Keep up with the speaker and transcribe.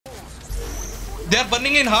They are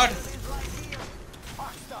burning in hard.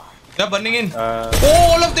 They are burning in. Oh,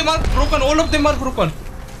 all of them are broken. All of them are broken.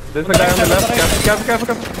 There's a guy on the left.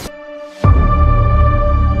 Careful.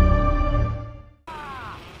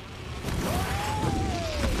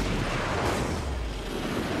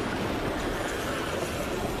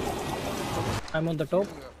 I'm on the top.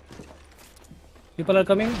 People are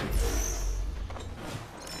coming.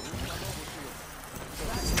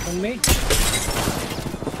 On me.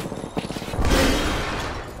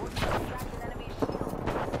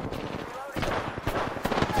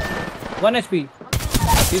 One HP.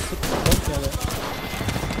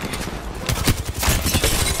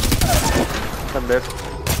 I'm dead.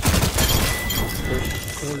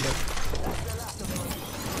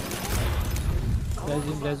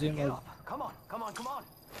 Bless him. Come on.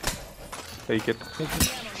 Take it.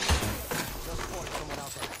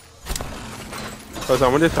 So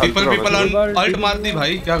someone just people alt मार दी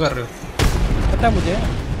भाई क्या कर रहे हो? पता है मुझे.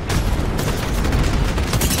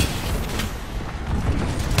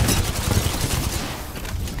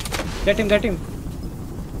 Get him.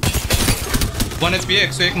 1 HP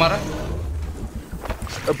 101 मारा.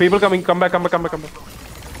 People coming, come back. I'm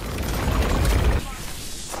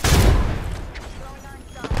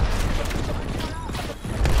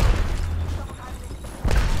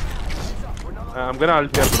gonna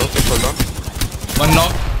ult here, bro. Hold on. One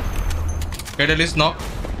knock. Catalyst knock.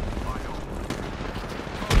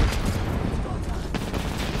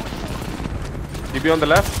 DB on the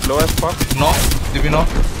left, lowest spot. Knock. DB knock.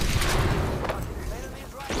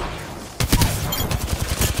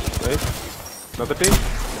 Nice. Another team.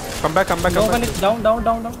 Come back. No one is down.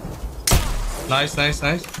 Nice.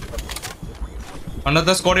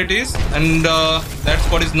 Another squad it is, and that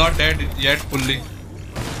squad is not dead yet fully.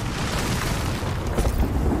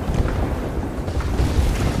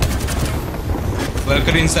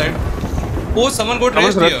 Worker inside. Oh, someone got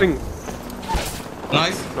raised here.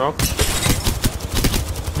 Nice. Knock.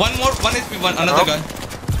 One more. 1 HP. Another guy.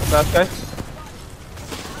 Last guy.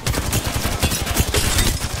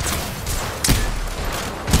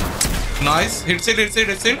 Nice. Hit it.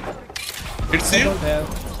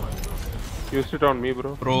 Used it on me,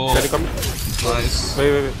 bro. Can you come? Nice.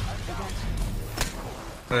 Wait.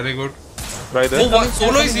 Very good. Right there. Oh,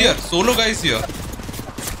 solo is here. Solo guy is here.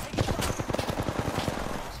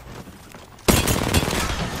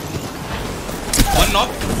 One knock.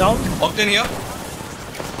 Down. Octane here.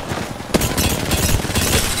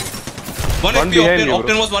 1 One HP. behind you,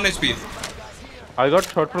 Octane was 1 HP. I got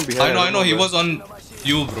shot from behind. I know. He was on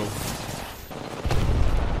you, bro.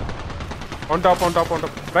 On top.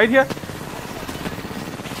 Right here.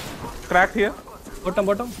 Cracked here. Bottom.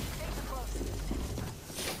 On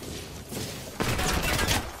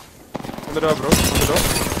the door, bro. On the door.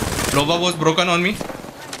 Loba was broken on me.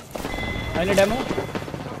 I need ammo.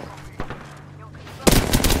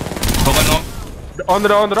 Loba knock. On the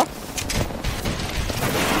door.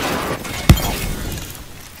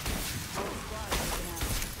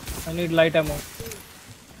 I need light ammo.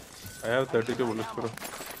 I have 32 bullets, bro.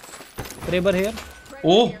 Kraber here.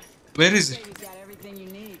 Oh, where is it?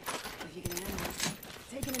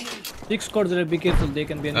 6 squads there. Be careful. They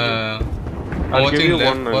can be enemies. I'll give you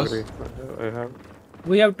left one first. angry. I have.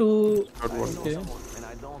 We have to. Not one. Okay.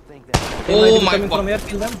 Oh my coming god. from here.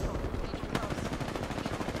 Kill them.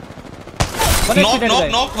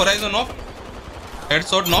 Knock. Horizon knock.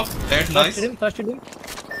 Headshot knock. That nice. Trusted him.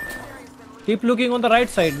 Keep looking on the right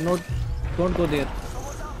side. Don't go there.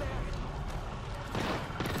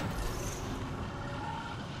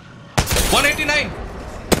 $189.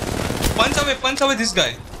 Punch away this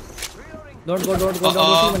guy. Don't go. Don't go.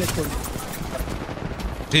 2 minutes.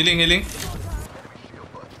 Healing.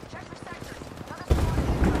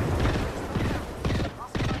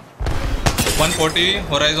 $140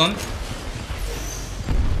 horizon.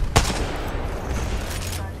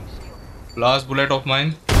 Last bullet of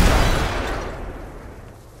mine.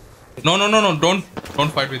 No. Don't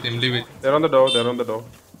fight with him. Leave it. They're on the door.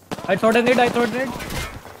 I thought a nade.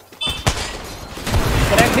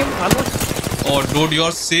 Cracked him almost. Oh, dude,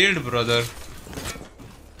 you're sealed, brother.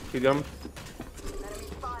 He jumped.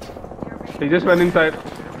 He just went inside.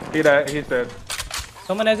 He died. He's dead.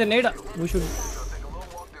 Someone has a nade. We should.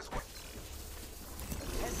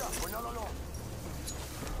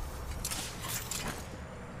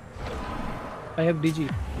 I have DG.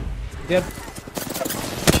 There.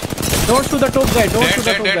 Don't shoot the top guy.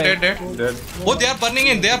 Dead. Oh, they are burning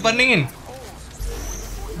in. They are burning in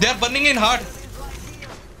hard.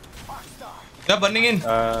 They are burning in.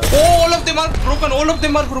 Oh, all of them are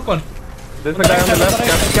broken. There's a guy on the left.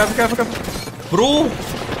 Careful. Bro.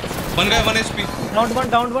 One guy, 1 HP.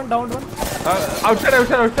 Down one. Outside.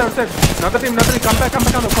 Another team. Come back.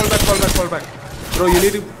 Fall back. Bro, you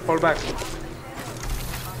need to fall back.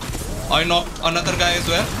 I knocked another guy as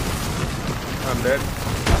well. I'm dead.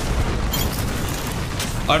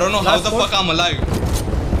 I don't know how the fuck I'm alive.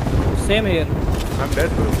 Same here. I'm dead,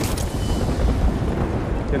 bro.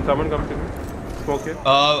 Can someone come to me? Smoke it.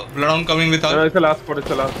 Bloodhound coming with us. No, it's the last squad.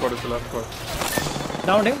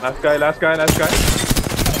 Downed him. Last guy.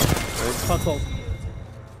 Fuck off.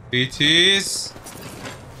 Bitches.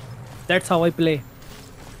 That's how I play.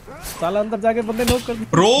 साला अंदर जाके बंदे knock कर दिए.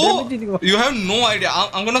 Bro, you have no idea.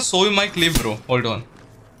 I'm gonna show you my clip, bro. Hold on.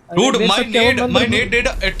 Dude, my nade did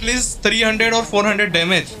at least 300 or 400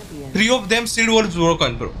 damage. 3 of them still were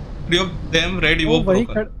broken, bro. 3 of them red EVO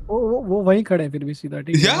broken. वो वहीं खड़े हैं फिर भी सीधा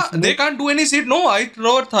ठीक है. Yeah, they can't do any shit. No, I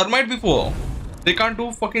throw thermite before. They can't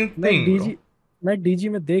do fucking thing. मैं DG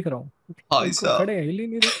में देख रहा हूँ. ऐसा. खड़े हिल ही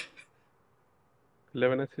नहीं रहे.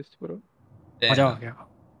 11 assist, bro. मजा आ गया.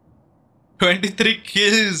 23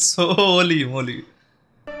 kills. Holy moly.